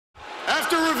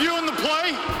After reviewing the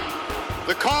play,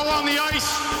 the call on the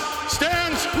ice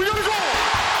stands. We're gonna go!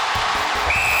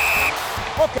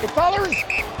 Okay, fellas,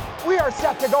 we are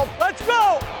set to go. Let's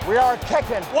go! We are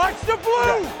kicking. Watch the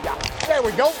blue! Yeah, there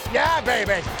we go. Yeah,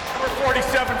 baby. Number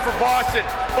 47 for Boston.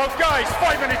 Both guys,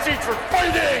 5 minutes each for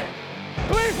fighting!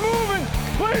 Please moving!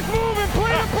 Please moving!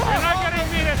 Play the play! You're not getting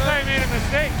me to say I made a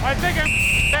mistake. I think I'm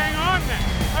bang on then.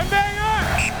 I'm bang on!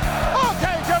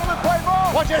 Okay, gentlemen, play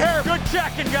ball. Watch it here. Good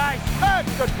checking, guys. And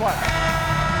good play.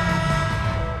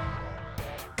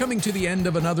 Coming to the end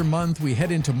of another month, we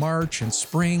head into March and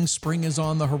spring. Spring is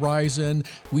on the horizon.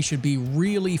 We should be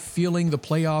really feeling the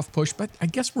playoff push, but I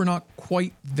guess we're not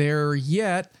quite there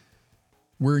yet.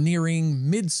 We're nearing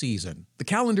mid-season. The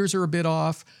calendars are a bit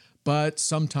off, but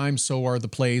sometimes so are the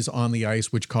plays on the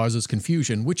ice, which causes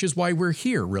confusion, which is why we're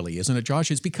here, really, isn't it, Josh?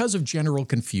 It's because of general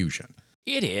confusion.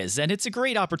 It is, and it's a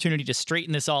great opportunity to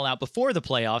straighten this all out before the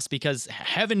playoffs because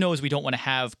heaven knows we don't want to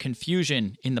have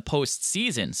confusion in the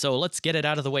postseason. So let's get it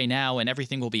out of the way now and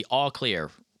everything will be all clear,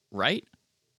 right?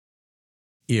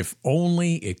 If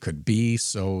only it could be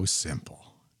so simple.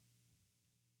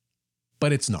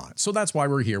 But it's not. So that's why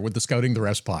we're here with the Scouting the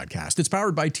Refs podcast. It's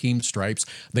powered by Team Stripes.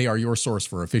 They are your source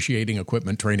for officiating,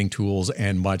 equipment, training tools,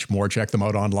 and much more. Check them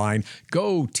out online.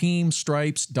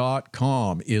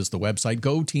 GoTeamStripes.com is the website.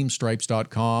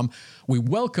 GoTeamStripes.com. We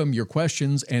welcome your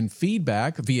questions and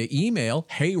feedback via email,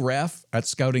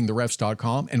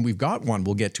 heyref@scoutingtherefs.com. And we've got one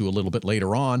we'll get to a little bit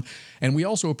later on. And we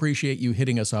also appreciate you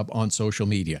hitting us up on social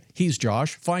media. He's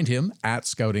Josh. Find him at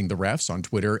Scouting the Refs on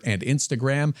Twitter and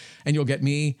Instagram. And you'll get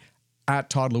me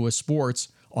at Todd Lewis Sports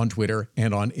on Twitter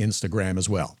and on Instagram as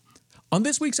well. On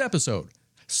this week's episode,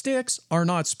 sticks are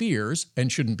not spears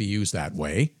and shouldn't be used that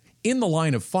way. In the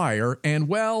line of fire, and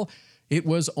well, it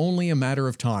was only a matter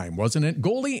of time, wasn't it?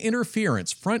 Goalie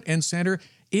interference, front and center.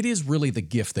 It is really the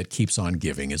gift that keeps on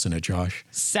giving, isn't it, Josh?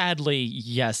 Sadly,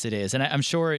 yes, it is. And I'm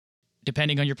sure,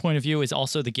 depending on your point of view, is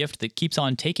also the gift that keeps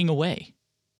on taking away.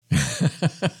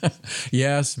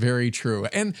 Yes, very true.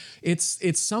 And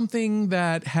it's something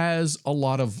that has a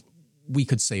lot of, we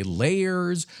could say,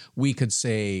 layers. We could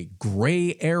say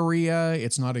gray area.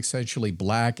 It's not essentially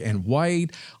black and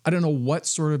white. I don't know what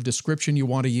sort of description you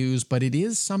want to use, but it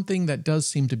is something that does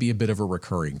seem to be a bit of a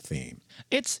recurring theme.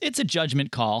 It's a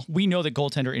judgment call. We know that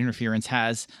goaltender interference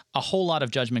has a whole lot of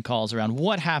judgment calls around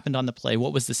what happened on the play,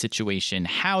 what was the situation,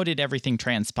 how did everything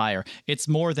transpire. It's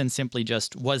more than simply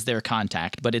just was there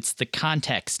contact, but it's the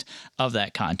context of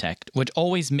that contact, which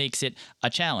always makes it a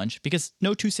challenge because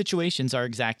no two situations are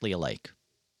exactly alike.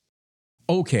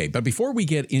 Okay, but before we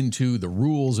get into the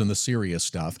rules and the serious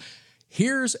stuff,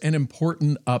 here's an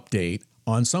important update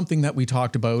on something that we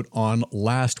talked about on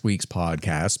last week's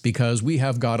podcast, because we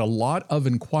have got a lot of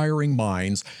inquiring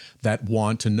minds that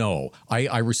want to know.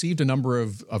 I received a number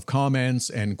of comments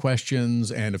and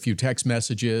questions and a few text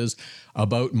messages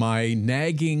about my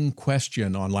nagging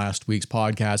question on last week's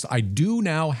podcast. I do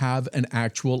now have an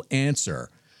actual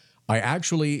answer. I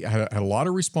actually had a lot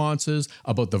of responses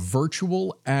about the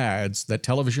virtual ads that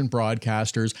television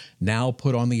broadcasters now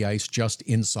put on the ice just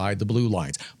inside the blue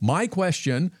lines. My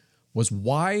question was,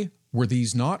 why were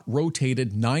these not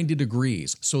rotated 90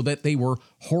 degrees so that they were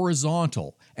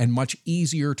horizontal and much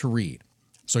easier to read?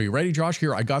 So you ready, Josh?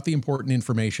 Here, I got the important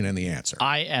information and the answer.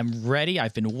 I am ready.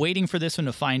 I've been waiting for this one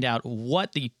to find out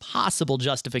what the possible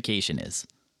justification is.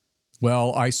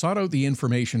 Well, I sought out the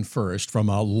information first from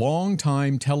a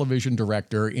longtime television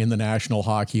director in the National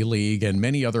Hockey League and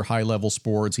many other high-level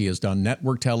sports. He has done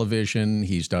network television.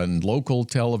 He's done local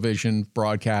television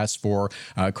broadcasts for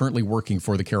currently working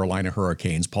for the Carolina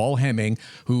Hurricanes. Paul Hemming,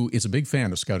 who is a big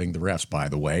fan of Scouting the Refs, by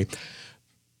the way.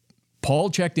 Paul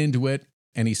checked into it,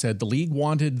 and he said the league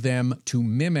wanted them to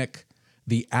mimic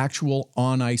the actual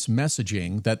on-ice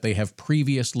messaging that they have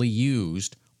previously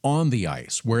used on the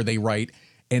ice, where they write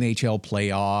NHL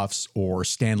playoffs or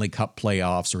Stanley Cup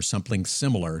playoffs or something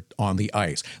similar on the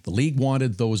ice. The league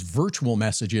wanted those virtual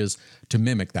messages to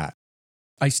mimic that.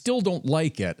 I still don't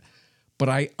like it, but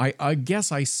I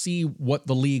guess I see what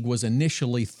the league was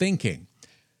initially thinking.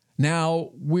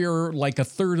 Now, we're like a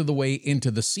third of the way into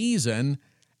the season,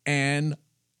 and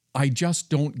I just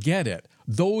don't get it.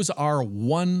 Those are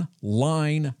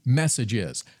one-line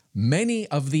messages. Many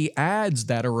of the ads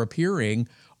that are appearing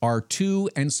are 2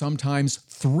 and sometimes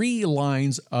 3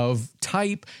 lines of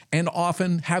type and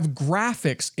often have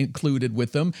graphics included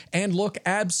with them and look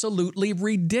absolutely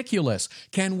ridiculous.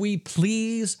 Can we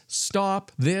please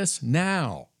stop this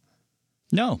now?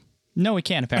 No, we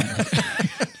can't, apparently.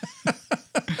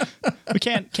 We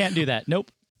can't do that.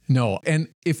 Nope. No. And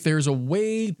if there's a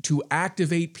way to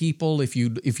activate people, if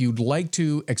you'd like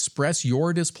to express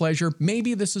your displeasure,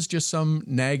 maybe this is just some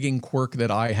nagging quirk that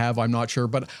I have, I'm not sure,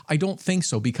 but I don't think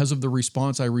so because of the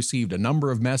response I received. A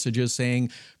number of messages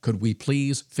saying, could we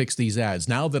please fix these ads?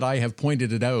 Now that I have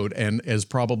pointed it out and is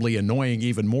probably annoying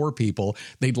even more people,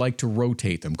 they'd like to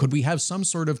rotate them. Could we have some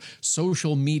sort of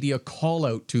social media call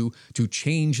out to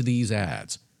change these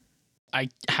ads? I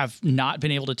have not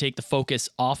been able to take the focus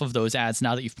off of those ads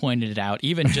now that you've pointed it out.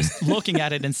 Even just looking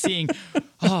at it and seeing,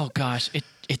 oh gosh,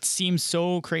 it seems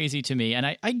so crazy to me. And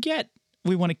I get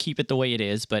we want to keep it the way it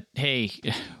is, but hey,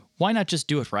 why not just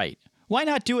do it right? Why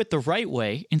not do it the right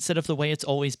way instead of the way it's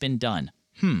always been done?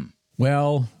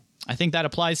 Well, I think that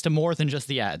applies to more than just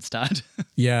the ads, Todd.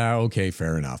 yeah, okay,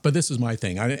 fair enough. But this is my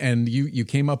thing. And you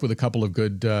came up with a couple of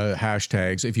good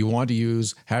hashtags. If you want to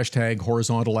use hashtag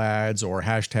horizontal ads or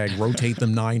hashtag rotate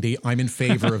them 90, I'm in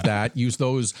favor of that. Use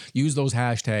those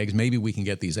hashtags. Maybe we can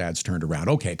get these ads turned around.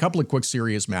 Okay, a couple of quick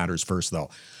serious matters first, though.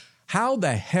 How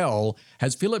the hell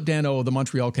has Phillip Danault of the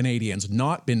Montreal Canadiens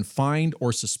not been fined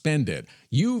or suspended?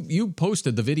 You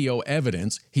posted the video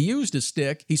evidence. He used his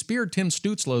stick. He speared Tim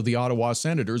Stützle of the Ottawa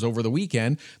Senators over the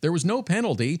weekend. There was no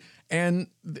penalty, and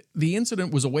the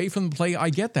incident was away from the play. I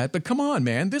get that, but come on,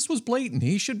 man. This was blatant.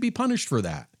 He should be punished for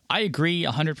that. I agree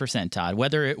 100%, Todd.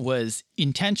 Whether it was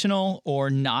intentional or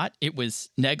not, it was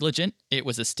negligent. It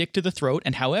was a stick to the throat,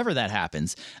 and however that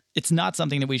happens, it's not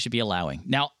something that we should be allowing.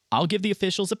 Now, I'll give the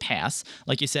officials a pass.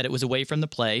 Like you said, it was away from the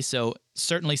play, so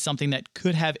certainly something that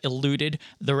could have eluded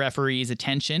the referee's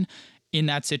attention in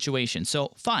that situation.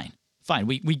 So fine.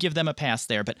 We give them a pass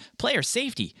there, but player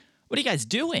safety, what are you guys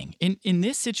doing? In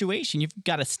this situation, you've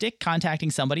got a stick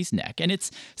contacting somebody's neck, and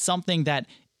it's something that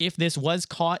if this was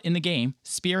caught in the game,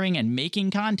 spearing and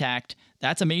making contact,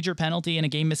 that's a major penalty and a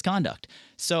game misconduct.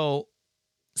 So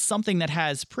something that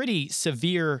has pretty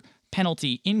severe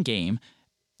penalty in-game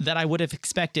that I would have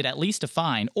expected at least a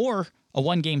fine or a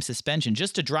one-game suspension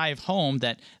just to drive home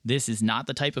that this is not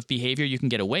the type of behavior you can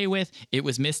get away with. It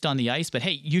was missed on the ice, but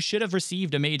hey, you should have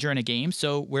received a major in a game,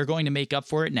 so we're going to make up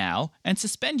for it now and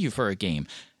suspend you for a game.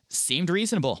 Seemed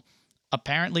reasonable.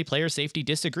 Apparently, player safety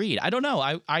disagreed. I don't know.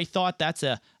 I thought that's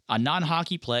a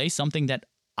non-hockey play, something that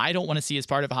I don't want to see as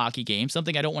part of a hockey game,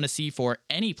 something I don't want to see for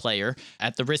any player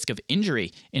at the risk of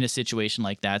injury in a situation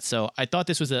like that. So I thought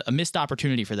this was a missed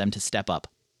opportunity for them to step up.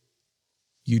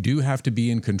 You do have to be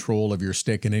in control of your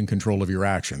stick and in control of your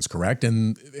actions, correct?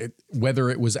 And whether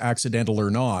it was accidental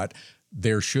or not,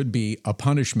 there should be a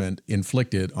punishment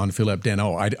inflicted on Phillip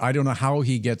Danault. I don't know how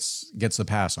he gets the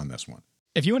pass on this one.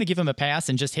 If you want to give him a pass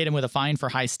and just hit him with a fine for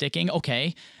high sticking,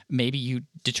 okay, maybe you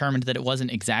determined that it wasn't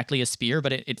exactly a spear,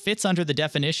 but it fits under the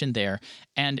definition there.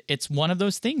 And it's one of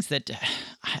those things that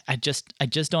I just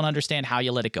don't understand how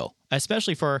you let it go,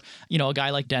 especially for, a guy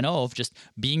like Danault of just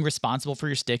being responsible for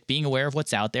your stick, being aware of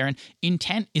what's out there. And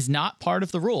intent is not part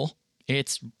of the rule.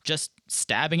 It's just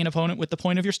stabbing an opponent with the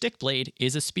point of your stick blade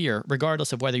is a spear,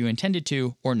 regardless of whether you intended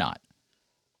to or not.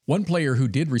 One player who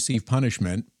did receive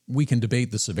punishment, we can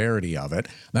debate the severity of it.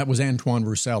 That was Antoine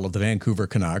Roussel of the Vancouver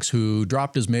Canucks, who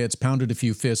dropped his mitts, pounded a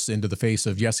few fists into the face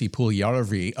of Jesse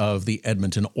Puljujarvi of the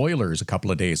Edmonton Oilers a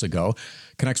couple of days ago.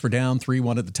 Canucks were down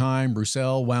 3-1 at the time.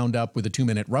 Roussel wound up with a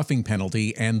 2-minute roughing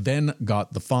penalty and then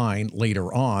got the fine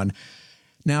later on.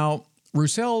 Now,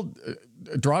 Roussel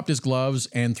dropped his gloves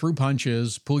and threw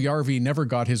punches. Puljujarvi never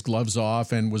got his gloves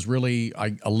off and was really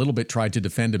a little bit tried to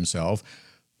defend himself.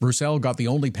 Roussel got the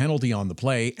only penalty on the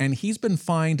play, and he's been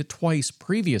fined twice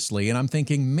previously. And I'm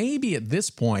thinking maybe at this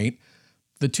point,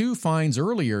 the 2 fines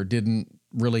earlier didn't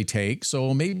really take,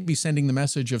 so maybe sending the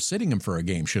message of sitting him for a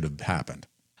game should have happened.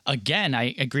 Again,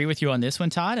 I agree with you on this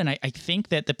one, Todd, and I think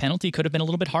that the penalty could have been a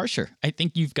little bit harsher. I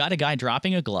think you've got a guy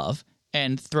dropping a glove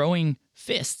and throwing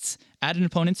fists at an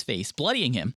opponent's face,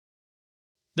 bloodying him.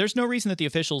 There's no reason that the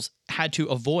officials had to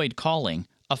avoid calling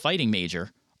a fighting major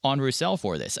on Roussel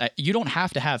for this. You don't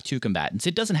have to have 2 combatants.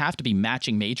 It doesn't have to be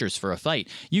matching majors for a fight.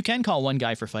 You can call one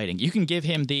guy for fighting. You can give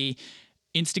him the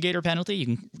instigator penalty. You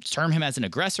can term him as an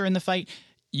aggressor in the fight.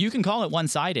 You can call it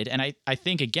one-sided, and I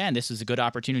think, again, this is a good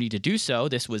opportunity to do so.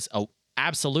 This was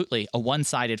absolutely a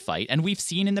one-sided fight, and we've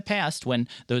seen in the past when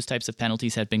those types of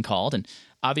penalties have been called, and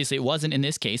obviously it wasn't in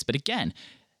this case, but again,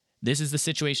 this is the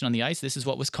situation on the ice. This is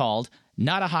what was called,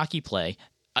 not a hockey play.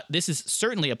 This is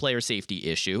certainly a player safety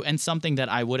issue and something that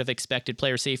I would have expected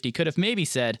player safety could have maybe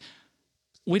said,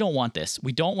 we don't want this.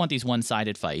 We don't want these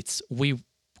one-sided fights. We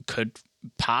could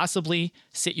possibly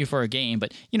sit you for a game,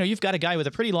 but you've got a guy with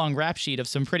a pretty long rap sheet of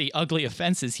some pretty ugly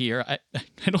offenses here. I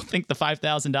don't think the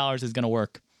 $5,000 is going to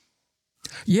work.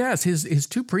 Yes, his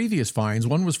two previous fines,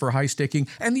 one was for high sticking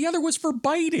and the other was for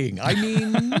biting. I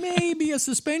mean, maybe a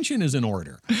suspension is in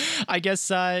order. I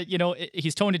guess,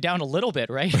 he's toned it down a little bit,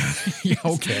 right? Yeah,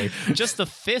 okay. Just the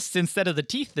fists instead of the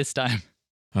teeth this time.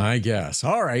 I guess.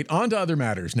 All right, on to other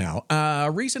matters now.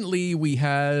 Recently, we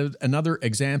had another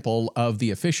example of the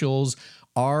officials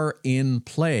are in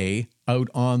play out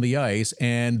on the ice,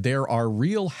 and there are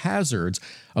real hazards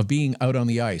of being out on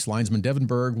the ice. Linesman Devin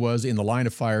Berg was in the line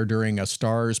of fire during a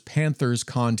Stars-Panthers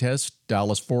contest.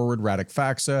 Dallas forward Radek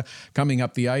Faksa coming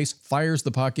up the ice, fires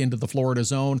the puck into the Florida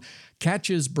zone,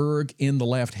 catches Berg in the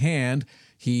left hand.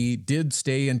 He did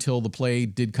stay until the play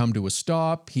did come to a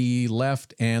stop. He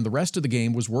left, and the rest of the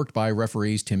game was worked by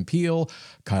referees Tim Peel,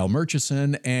 Kyle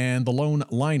Murchison, and the lone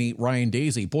liney, Ryan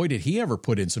Daisy. Boy, did he ever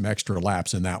put in some extra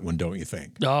laps in that one, don't you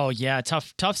think? Oh, yeah.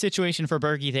 Tough situation for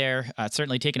Bergie there.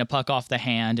 Certainly taking a puck off the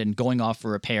hand and going off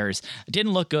for repairs. It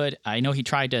didn't look good. I know he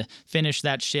tried to finish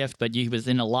that shift, but he was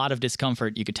in a lot of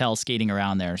discomfort. You could tell skating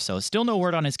around there. So still no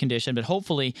word on his condition, but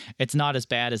hopefully it's not as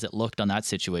bad as it looked on that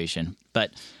situation.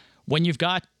 But when you've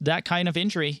got that kind of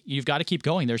injury, you've got to keep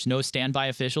going. There's no standby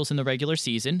officials in the regular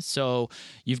season. So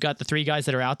you've got the three guys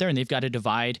that are out there and they've got to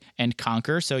divide and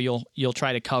conquer. So you'll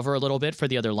try to cover a little bit for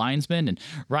the other linesmen. And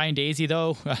Ryan Daisy,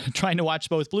 though, trying to watch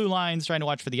both blue lines, trying to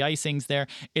watch for the icings there.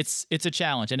 It's a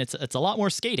challenge, and it's a lot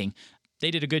more skating. They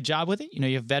did a good job with it.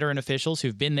 You have veteran officials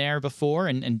who've been there before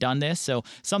and done this. So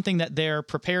something that they're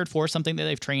prepared for, something that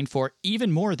they've trained for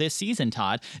even more this season,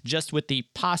 Todd, just with the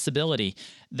possibility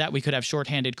that we could have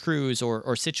shorthanded crews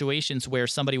or situations where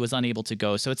somebody was unable to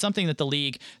go. So it's something that the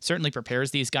league certainly prepares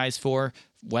these guys for,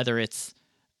 whether it's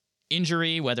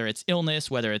injury, whether it's illness,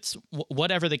 whether it's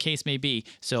whatever the case may be.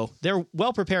 So they're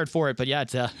well prepared for it. But yeah,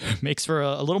 it makes for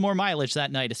a little more mileage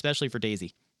that night, especially for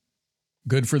Daisy.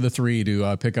 Good for the three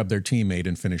to pick up their teammate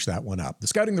and finish that one up. The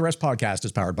Scouting the Rest podcast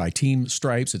is powered by Team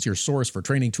Stripes. It's your source for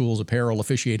training tools, apparel,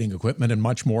 officiating equipment, and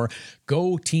much more.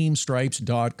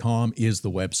 GoTeamStripes.com is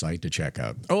the website to check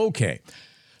out. Okay,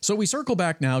 so we circle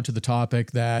back now to the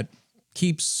topic that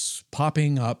keeps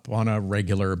popping up on a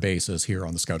regular basis here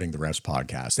on the Scouting the Rest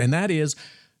podcast, and that is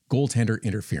goaltender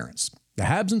interference. The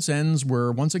Habs and Sens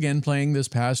were once again playing this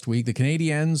past week. The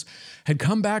Canadiens had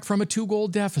come back from a 2-goal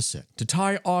deficit to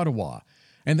tie Ottawa.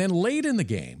 And then late in the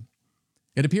game,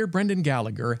 it appeared Brendan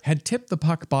Gallagher had tipped the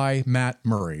puck by Matt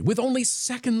Murray. With only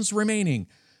seconds remaining,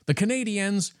 the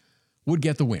Canadiens would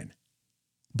get the win.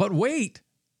 But wait,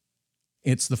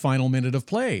 it's the final minute of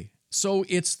play. So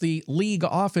it's the league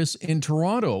office in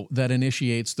Toronto that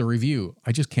initiates the review.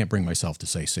 I just can't bring myself to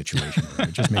say situation.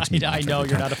 It just makes me I know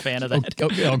you're not a fan of that.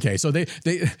 Okay. So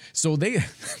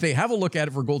they have a look at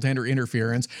it for goaltender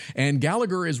interference, and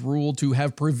Gallagher is ruled to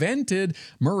have prevented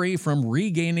Murray from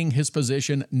regaining his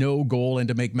position. No goal, and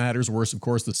to make matters worse, of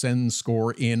course, the Sens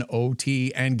score in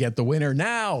OT and get the winner.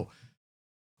 Now,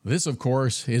 this, of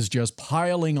course, is just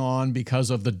piling on because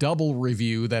of the double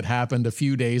review that happened a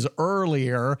few days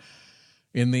earlier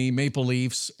in the Maple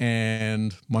Leafs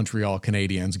and Montreal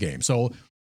Canadiens game. So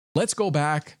let's go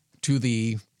back to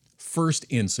the first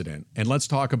incident, and let's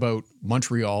talk about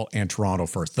Montreal and Toronto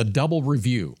first. The double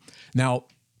review. Now,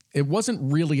 it wasn't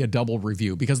really a double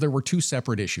review because there were two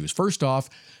separate issues. First off,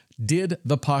 did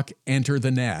the puck enter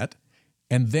the net?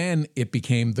 And then it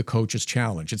became the coach's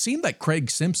challenge. It seemed that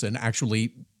Craig Simpson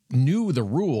actually knew the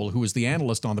rule, who was the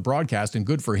analyst on the broadcast, and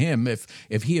good for him.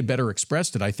 If he had better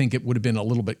expressed it, I think it would have been a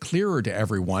little bit clearer to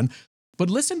everyone. But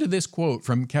listen to this quote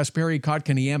from Kasperi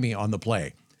Kotkaniemi on the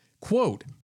play. Quote,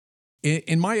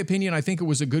 in my opinion, I think it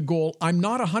was a good goal. I'm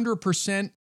not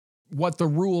 100% what the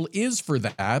rule is for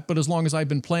that, but as long as I've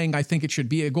been playing, I think it should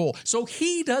be a goal. So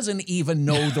he doesn't even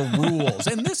know the rules,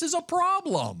 and this is a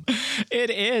problem. It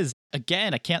is.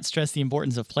 Again, I can't stress the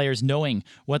importance of players knowing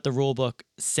what the rule book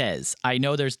says. I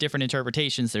know there's different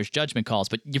interpretations, there's judgment calls,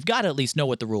 but you've got to at least know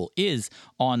what the rule is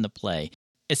on the play,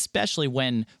 especially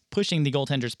when pushing the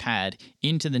goaltender's pad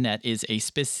into the net is a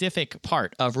specific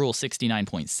part of Rule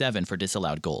 69.7 for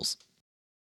disallowed goals.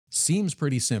 Seems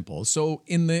pretty simple. So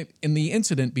in the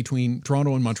incident between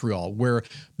Toronto and Montreal, where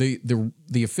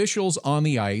the officials on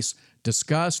the ice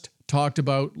discussed, talked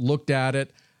about, looked at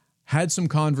it, had some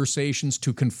conversations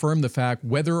to confirm the fact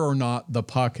whether or not the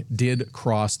puck did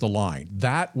cross the line.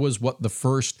 That was what the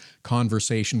first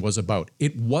conversation was about.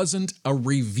 It wasn't a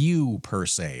review per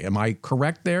se. Am I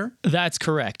correct there? That's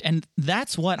correct. And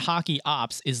that's what Hockey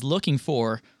Ops is looking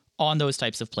for on those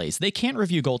types of plays. They can't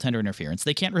review goaltender interference.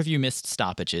 They can't review missed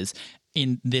stoppages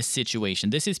in this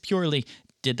situation. This is purely,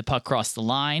 did the puck cross the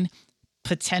line?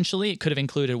 Potentially, it could have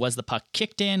included, was the puck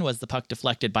kicked in? Was the puck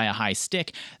deflected by a high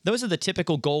stick? Those are the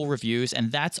typical goal reviews,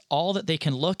 and that's all that they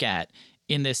can look at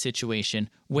in this situation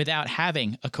without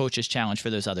having a coach's challenge for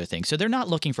those other things. So they're not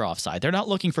looking for offside. They're not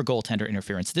looking for goaltender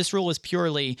interference. This rule is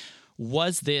purely,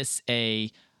 was this a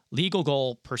legal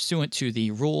goal pursuant to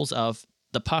the rules of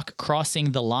the puck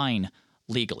crossing the line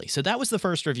legally? So that was the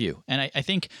first review. And I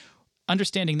think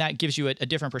understanding that gives you a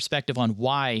different perspective on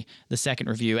why the second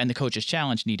review and the coach's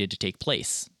challenge needed to take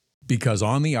place. Because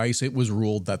on the ice, it was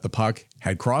ruled that the puck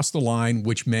had crossed the line,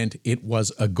 which meant it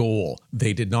was a goal.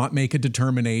 They did not make a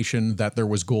determination that there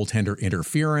was goaltender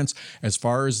interference. As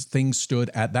far as things stood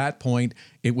at that point,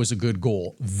 it was a good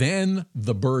goal. Then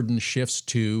the burden shifts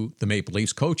to the Maple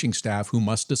Leafs coaching staff, who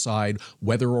must decide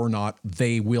whether or not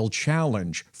they will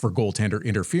challenge for goaltender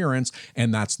interference,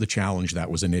 and that's the challenge that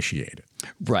was initiated.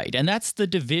 Right, and that's the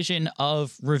division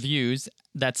of reviews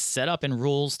that's set up in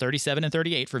Rules 37 and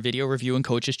 38 for video review and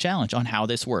coach's challenge on how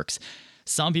this works.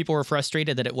 Some people were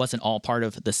frustrated that it wasn't all part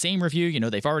of the same review. You know,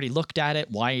 they've already looked at it.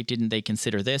 Why didn't they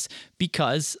consider this?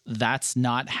 Because that's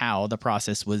not how the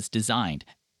process was designed,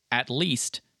 at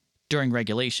least during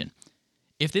regulation.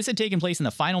 If this had taken place in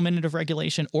the final minute of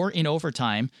regulation or in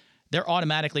overtime, they're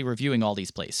automatically reviewing all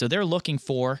these plays. So they're looking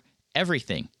for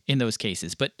everything in those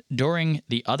cases. But during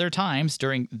the other times,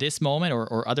 during this moment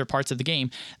or other parts of the game,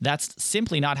 that's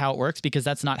simply not how it works, because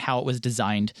that's not how it was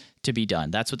designed to be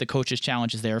done. That's what the coach's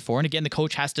challenge is there for. And again, the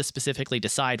coach has to specifically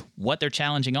decide what they're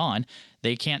challenging on.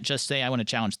 They can't just say, I want to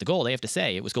challenge the goal. They have to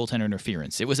say it was goaltender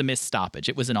interference, it was a missed stoppage,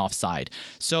 it was an offside.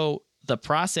 So the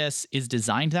process is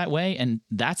designed that way, and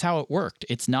that's how it worked.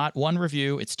 It's not one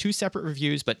review, it's two separate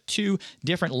reviews, but two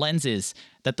different lenses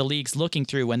that the league's looking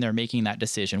through when they're making that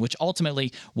decision, which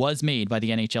ultimately was made by the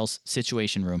NHL's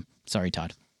Situation Room. Sorry,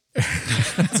 Todd.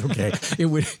 That's okay.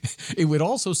 It would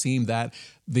also seem that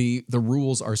the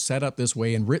rules are set up this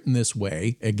way and written this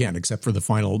way, again, except for the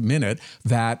final minute,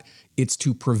 that it's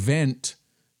to prevent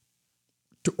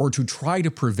or to try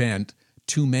to prevent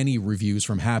too many reviews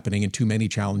from happening and too many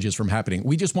challenges from happening.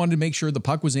 We just wanted to make sure the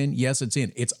puck was in. Yes, it's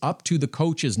in. It's up to the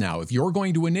coaches now. If you're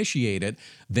going to initiate it,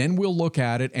 then we'll look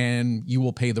at it and you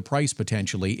will pay the price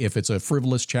potentially if it's a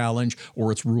frivolous challenge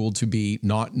or it's ruled to be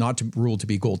ruled to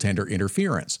be goaltender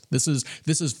interference. This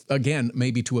is again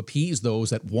maybe to appease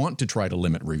those that want to try to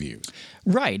limit reviews.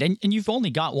 Right, and you've only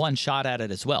got one shot at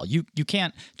it as well. You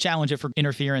can't challenge it for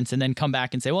interference and then come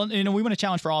back and say, well, we want to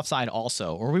challenge for offside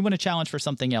also, or we want to challenge for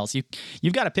something else.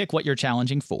 You've got to pick what you're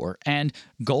challenging for, and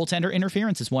goaltender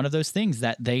interference is one of those things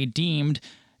that they deemed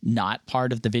not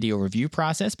part of the video review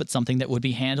process, but something that would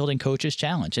be handled in coach's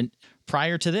challenge. And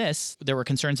prior to this, there were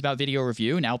concerns about video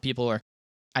review. Now people are,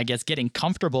 I guess, getting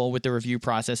comfortable with the review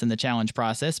process and the challenge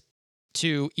process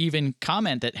to even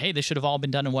comment that, hey, this should have all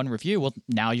been done in one review. Well,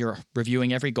 now you're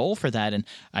reviewing every goal for that. And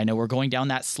I know we're going down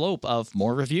that slope of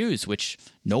more reviews, which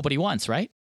nobody wants, right?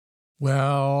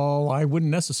 Well, I wouldn't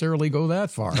necessarily go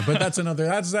that far, but that's another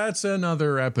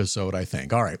episode, I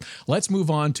think. All right, let's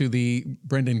move on to the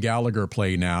Brendan Gallagher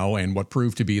play now and what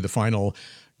proved to be the final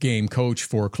game coach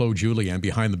for Claude Julien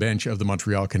behind the bench of the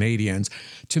Montreal Canadiens.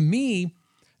 To me,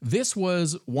 this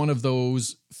was one of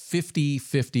those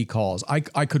 50-50 calls. I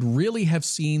could really have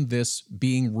seen this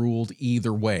being ruled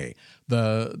either way.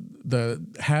 The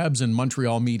Habs and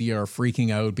Montreal media are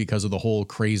freaking out because of the whole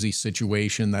crazy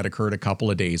situation that occurred a couple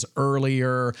of days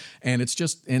earlier. And it's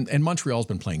just, and Montreal's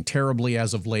been playing terribly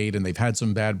as of late, and they've had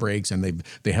some bad breaks, and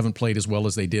they haven't played as well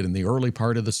as they did in the early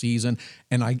part of the season.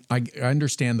 And I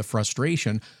understand the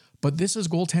frustration, but this is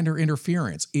goaltender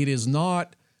interference. It is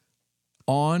not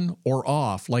on or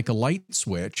off like a light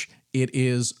switch. It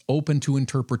is open to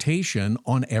interpretation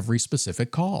on every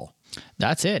specific call.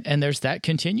 That's it. And there's that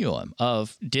continuum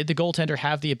of, did the goaltender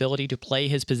have the ability to play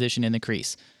his position in the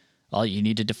crease? Well, you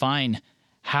need to define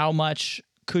how much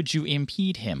could you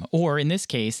impede him? Or in this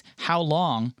case, how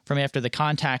long from after the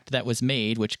contact that was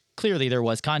made, which clearly there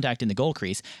was contact in the goal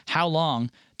crease, how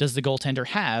long does the goaltender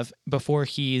have before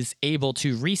he's able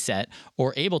to reset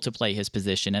or able to play his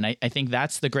position? And I think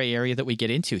that's the gray area that we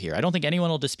get into here. I don't think anyone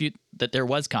will dispute that there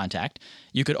was contact.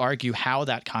 You could argue how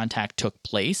that contact took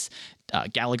place.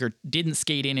 Gallagher didn't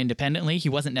skate in independently. He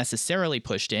wasn't necessarily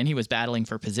pushed in. He was battling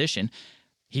for position.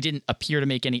 He didn't appear to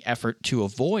make any effort to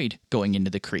avoid going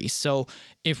into the crease. So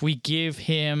if we give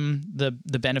him the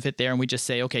benefit there and we just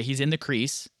say, okay, he's in the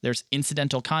crease, there's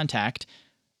incidental contact,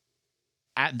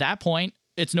 at that point,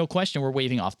 it's no question we're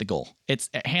waving off the goal. It's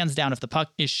hands down. If the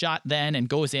puck is shot then and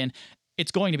goes in,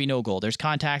 it's going to be no goal. There's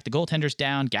contact. The goaltender's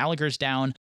down. Gallagher's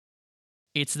down.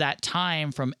 It's that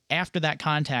time from after that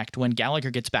contact when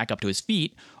Gallagher gets back up to his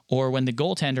feet, or when the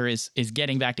goaltender is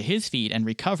getting back to his feet and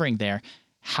recovering there.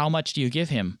 How much do you give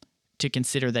him to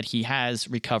consider that he has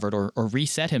recovered or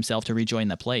reset himself to rejoin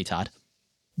the play, Todd?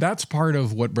 That's part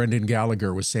of what Brendan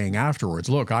Gallagher was saying afterwards.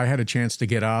 Look, I had a chance to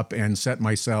get up and set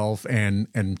myself and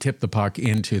tip the puck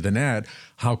into the net.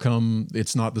 How come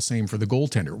it's not the same for the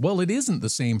goaltender? Well, it isn't the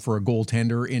same for a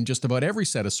goaltender in just about every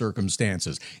set of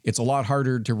circumstances. It's a lot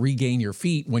harder to regain your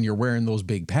feet when you're wearing those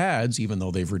big pads, even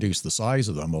though they've reduced the size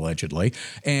of them, allegedly.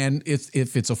 And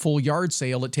if it's a full yard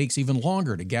sale, it takes even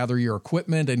longer to gather your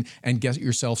equipment and get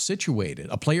yourself situated.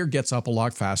 A player gets up a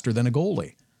lot faster than a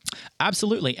goalie.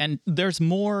 Absolutely. And there's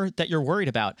more that you're worried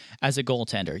about as a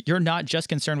goaltender. You're not just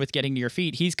concerned with getting to your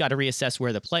feet. He's got to reassess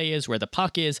where the play is, where the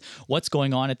puck is, what's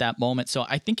going on at that moment. So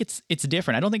I think it's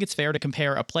different. I don't think it's fair to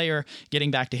compare a player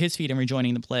getting back to his feet and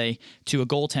rejoining the play to a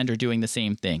goaltender doing the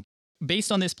same thing.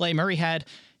 Based on this play, Murray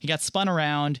he got spun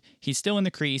around. He's still in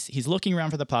the crease. He's looking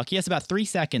around for the puck. He has about 3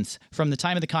 seconds from the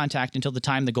time of the contact until the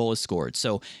time the goal is scored.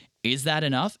 So is that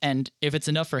enough? And if it's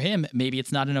enough for him, maybe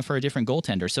it's not enough for a different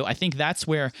goaltender. So I think that's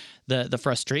where the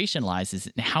frustration lies,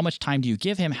 is how much time do you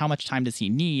give him? How much time does he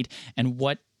need? And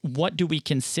what do we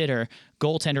consider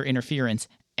goaltender interference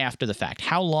after the fact?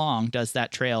 How long does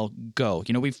that trail go?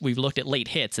 You know, we've looked at late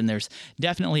hits, and there's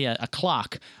definitely a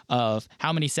clock of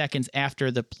how many seconds after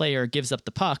the player gives up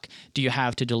the puck do you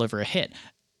have to deliver a hit.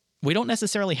 We don't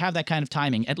necessarily have that kind of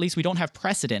timing. At least we don't have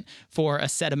precedent for a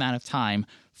set amount of time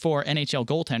for NHL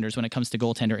goaltenders when it comes to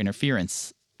goaltender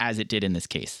interference, as it did in this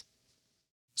case.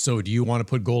 So do you want to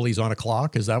put goalies on a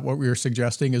clock? Is that what we were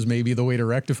suggesting is maybe the way to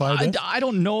rectify this? I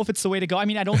don't know if it's the way to go. I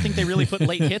mean, I don't think they really put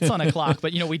late hits on a clock,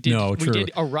 but, you know, we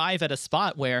did arrive at a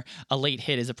spot where a late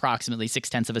hit is approximately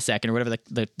 0.6 of a second or whatever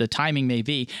the timing may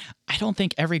be. I don't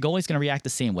think every goalie is going to react the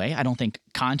same way. I don't think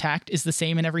contact is the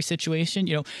same in every situation.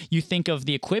 You know, you think of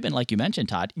the equipment, like you mentioned,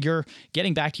 Todd, you're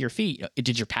getting back to your feet.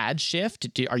 Did your pads shift?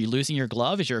 Are you losing your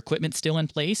glove? Is your equipment still in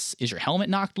place? Is your helmet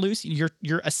knocked loose?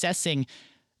 You're assessing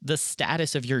the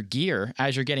status of your gear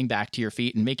as you're getting back to your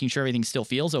feet and making sure everything still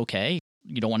feels okay.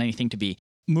 You don't want anything to be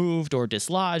moved or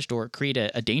dislodged or create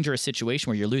a dangerous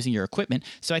situation where you're losing your equipment.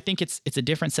 So I think it's a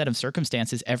different set of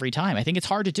circumstances every time. I think it's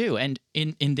hard to do. And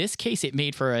in this case, it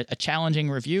made for a challenging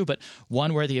review, but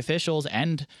one where the officials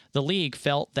and the league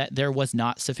felt that there was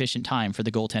not sufficient time for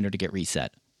the goaltender to get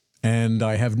reset. And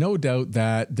I have no doubt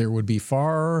that there would be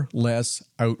far less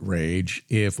outrage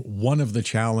if one of the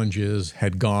challenges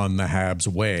had gone the Habs'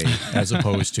 way as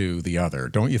opposed to the other.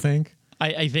 Don't you think?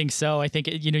 I think so. I think,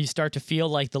 you start to feel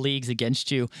like the league's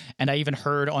against you. And I even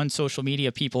heard on social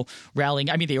media people rallying.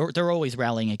 I mean, they're always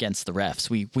rallying against the refs.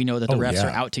 We know that the refs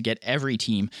are out to get every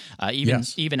team,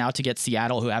 even out to get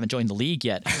Seattle, who haven't joined the league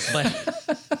yet.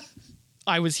 But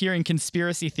I was hearing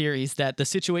conspiracy theories that the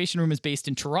Situation Room is based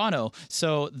in Toronto.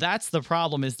 So that's the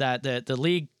problem, is that the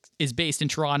league is based in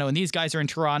Toronto, and these guys are in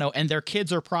Toronto, and their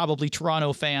kids are probably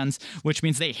Toronto fans, which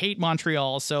means they hate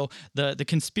Montreal. So the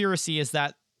conspiracy is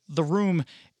that the room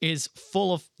is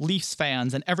full of Leafs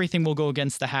fans, and everything will go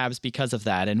against the Habs because of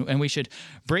that. And we should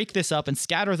break this up and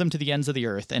scatter them to the ends of the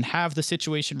earth and have the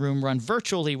Situation Room run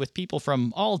virtually with people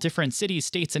from all different cities,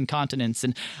 states, and continents.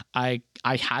 And I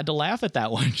had to laugh at that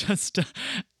one. Just,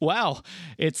 wow,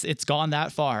 it's gone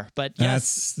that far. But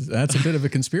yes. That's a bit of a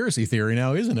conspiracy theory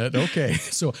now, isn't it? Okay.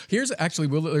 So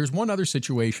there's one other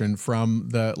situation from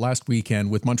the last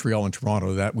weekend with Montreal and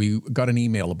Toronto that we got an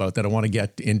email about that I want to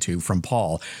get into from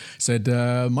Paul. Said,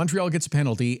 Montreal gets a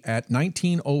penalty at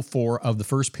 19:04 of the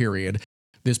first period.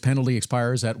 This penalty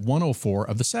expires at 1:04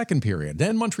 of the second period.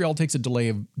 Then Montreal takes a delay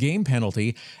of game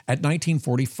penalty at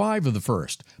 19:45 of the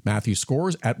first. Matthews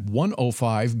scores at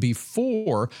 1:05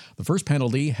 before the first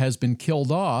penalty has been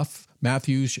killed off.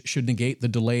 Matthews should negate the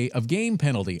delay of game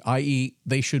penalty, i.e.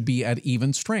 they should be at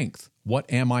even strength. What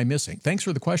am I missing? Thanks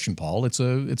for the question, Paul. It's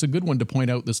a good one to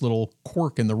point out this little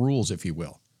quirk in the rules, if you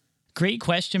will. Great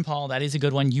question, Paul. That is a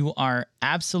good one. You are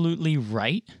absolutely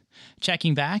right.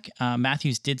 Checking back,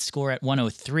 Matthews did score at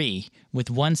 1:03 with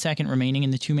 1 second remaining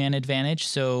in the two-man advantage.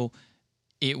 So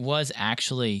it was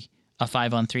actually a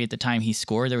 5-on-3 at the time he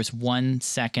scored. There was 1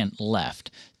 second left.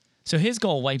 So his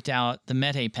goal wiped out the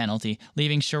Mete penalty,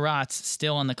 leaving Sherratt's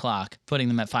still on the clock, putting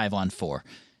them at 5-on-4.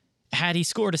 Had he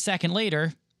scored a second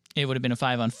later, it would have been a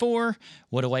 5-on-4,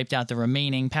 would have wiped out the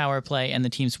remaining power play, and the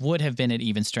teams would have been at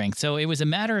even strength. So it was a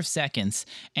matter of seconds.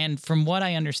 And from what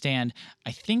I understand,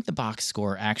 I think the box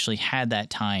score actually had that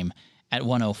time at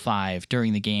 1:05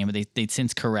 during the game. They'd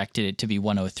since corrected it to be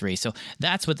 1:03. So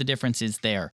that's what the difference is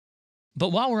there. But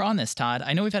while we're on this, Todd,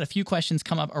 I know we've had a few questions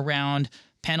come up around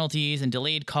penalties and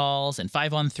delayed calls and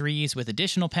 5-on-3s with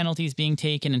additional penalties being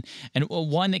taken. And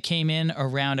one that came in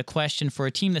around a question for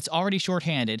a team that's already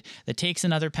shorthanded that takes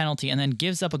another penalty and then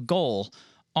gives up a goal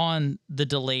on the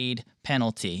delayed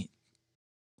penalty.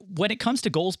 When it comes to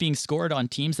goals being scored on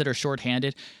teams that are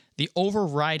shorthanded, the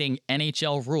overriding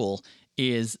NHL rule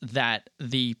is that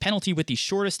the penalty with the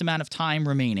shortest amount of time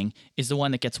remaining is the one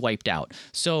that gets wiped out.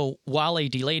 So while a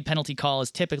delayed penalty call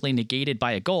is typically negated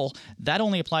by a goal, that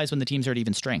only applies when the teams are at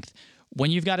even strength.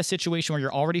 When you've got a situation where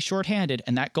you're already shorthanded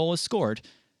and that goal is scored,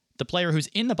 the player who's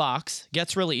in the box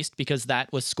gets released because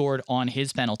that was scored on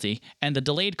his penalty, and the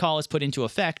delayed call is put into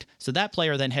effect, so that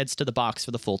player then heads to the box for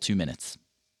the full 2 minutes.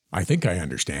 I think I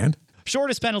understand.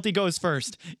 Shortest penalty goes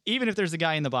first, even if there's a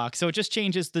guy in the box. So it just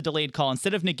changes the delayed call.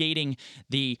 Instead of negating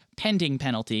the pending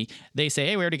penalty, they say,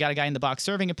 hey, we already got a guy in the box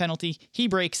serving a penalty. He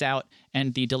breaks out,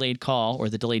 and the delayed call or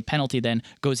the delayed penalty then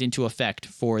goes into effect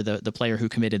for the player who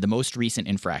committed the most recent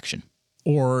infraction.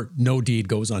 Or no deed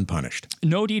goes unpunished.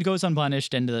 No deed goes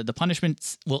unpunished, and the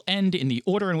punishments will end in the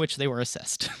order in which they were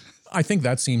assessed. I think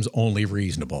that seems only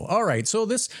reasonable. All right, so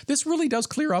this really does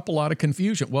clear up a lot of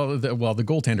confusion. Well, the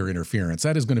goaltender interference,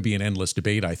 that is going to be an endless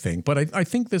debate, I think. But I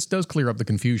think this does clear up the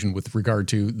confusion with regard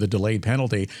to the delayed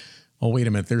penalty. Oh, wait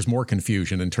a minute, there's more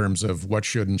confusion in terms of what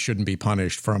should and shouldn't be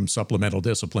punished from supplemental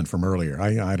discipline from earlier.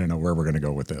 I don't know where we're going to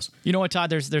go with this. You know what, Todd?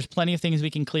 There's plenty of things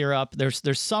we can clear up. There's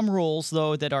some rules,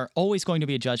 though, that are always going to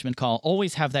be a judgment call,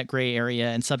 always have that gray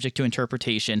area and subject to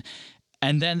interpretation.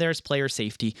 And then there's player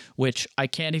safety, which I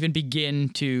can't even begin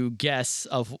to guess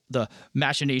of the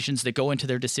machinations that go into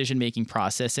their decision-making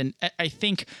process. And I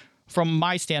think from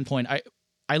my standpoint,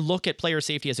 I look at player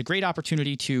safety as a great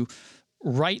opportunity to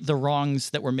right the wrongs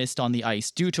that were missed on the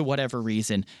ice due to whatever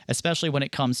reason, especially when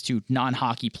it comes to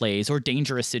non-hockey plays or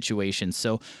dangerous situations.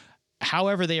 So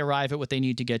however they arrive at what they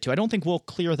need to get to, I don't think we'll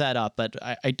clear that up, but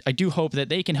I do hope that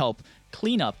they can help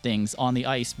clean up things on the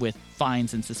ice with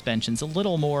fines and suspensions a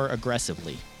little more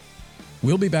aggressively.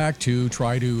 We'll be back to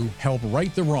try to help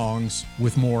right the wrongs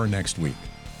with more next week.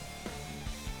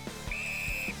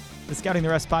 The Scouting the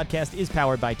Refs podcast is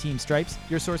powered by Team Stripes,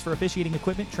 your source for officiating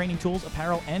equipment, training tools,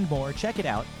 apparel, and more. Check it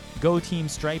out.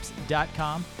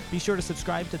 GoTeamStripes.com. Be sure to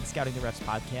subscribe to the Scouting the Refs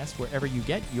podcast wherever you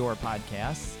get your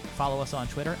podcasts. Follow us on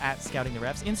Twitter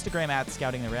 @ScoutingTheRefs, Instagram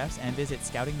 @ScoutingTheRefs, and visit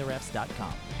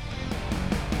ScoutingTheRefs.com.